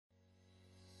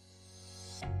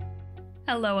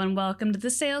Hello and welcome to the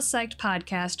Sales Psyched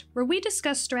podcast, where we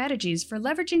discuss strategies for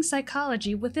leveraging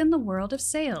psychology within the world of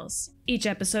sales. Each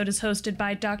episode is hosted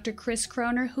by Dr. Chris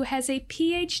Croner, who has a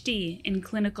PhD in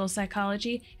clinical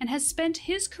psychology and has spent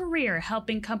his career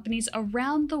helping companies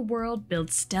around the world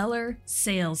build stellar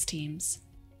sales teams.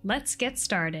 Let's get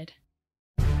started.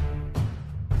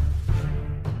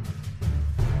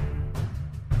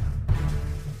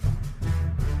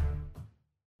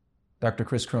 Dr.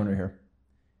 Chris Croner here.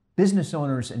 Business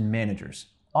owners and managers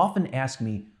often ask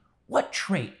me what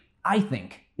trait I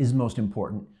think is most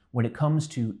important when it comes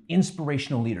to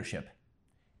inspirational leadership.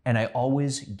 And I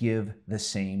always give the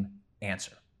same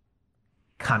answer: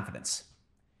 confidence.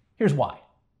 Here's why.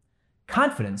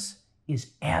 Confidence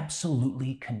is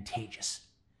absolutely contagious.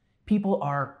 People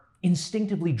are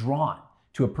instinctively drawn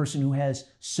to a person who has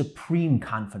supreme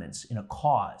confidence in a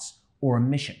cause or a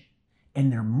mission,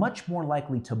 and they're much more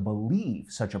likely to believe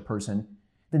such a person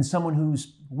than someone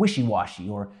who's wishy-washy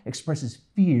or expresses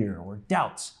fear or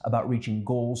doubts about reaching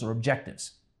goals or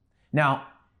objectives. Now,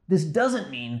 this doesn't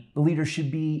mean the leader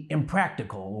should be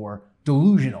impractical or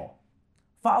delusional.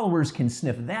 Followers can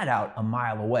sniff that out a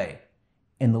mile away,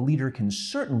 and the leader can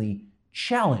certainly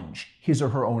challenge his or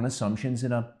her own assumptions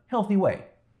in a healthy way,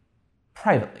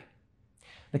 privately.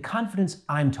 The confidence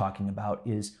I'm talking about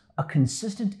is a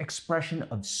consistent expression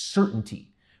of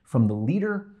certainty from the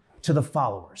leader to the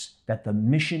followers that the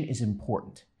mission is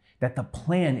important, that the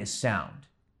plan is sound,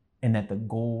 and that the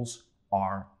goals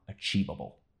are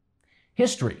achievable.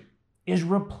 History is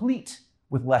replete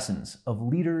with lessons of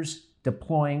leaders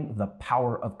deploying the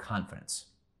power of confidence.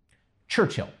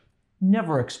 Churchill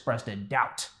never expressed a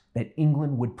doubt that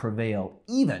England would prevail,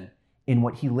 even in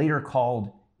what he later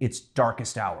called its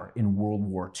darkest hour in World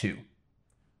War II.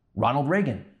 Ronald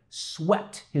Reagan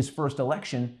swept his first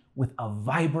election with a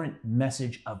vibrant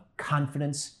message of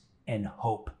confidence and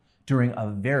hope during a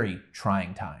very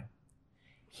trying time.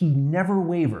 He never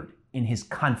wavered in his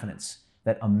confidence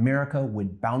that America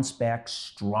would bounce back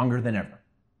stronger than ever.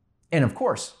 And of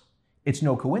course, it's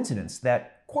no coincidence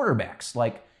that quarterbacks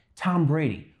like Tom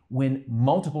Brady win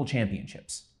multiple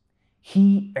championships.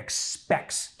 He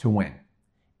expects to win,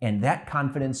 and that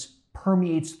confidence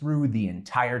permeates through the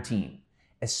entire team,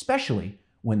 especially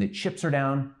when the chips are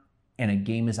down and a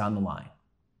game is on the line.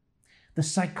 The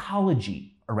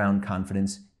psychology around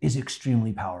confidence is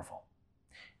extremely powerful.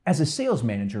 As a sales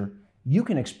manager, you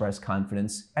can express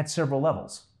confidence at several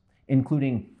levels,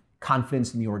 including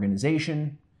confidence in the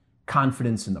organization,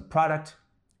 confidence in the product,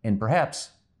 and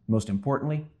perhaps, most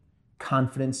importantly,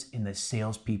 confidence in the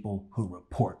salespeople who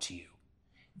report to you.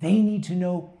 They need to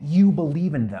know you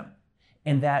believe in them,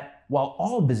 and that while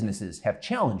all businesses have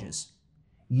challenges,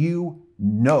 you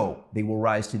know they will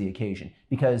rise to the occasion,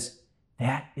 because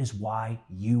that is why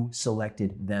you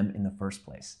selected them in the first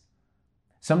place.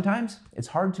 Sometimes it's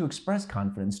hard to express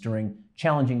confidence during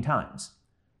challenging times,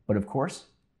 but of course,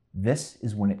 this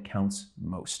is when it counts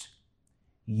most.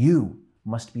 You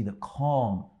must be the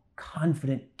calm,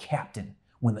 confident captain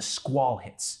when the squall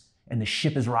hits and the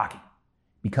ship is rocking,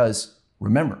 because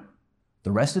remember,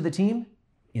 the rest of the team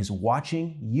is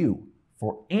watching you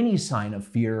for any sign of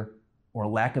fear or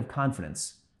lack of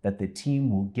confidence that the team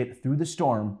will get through the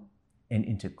storm and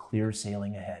into clear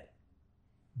sailing ahead.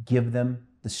 Give them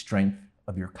the strength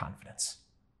of your confidence.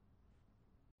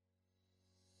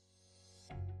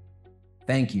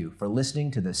 Thank you for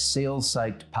listening to the Sales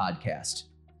Psyched podcast.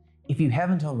 If you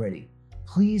haven't already,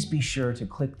 please be sure to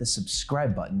click the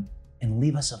subscribe button and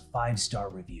leave us a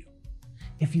 5-star review.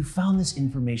 If you found this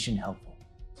information helpful,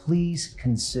 please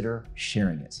consider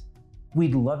sharing it.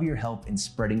 We'd love your help in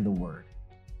spreading the word.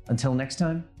 Until next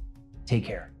time, take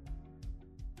care.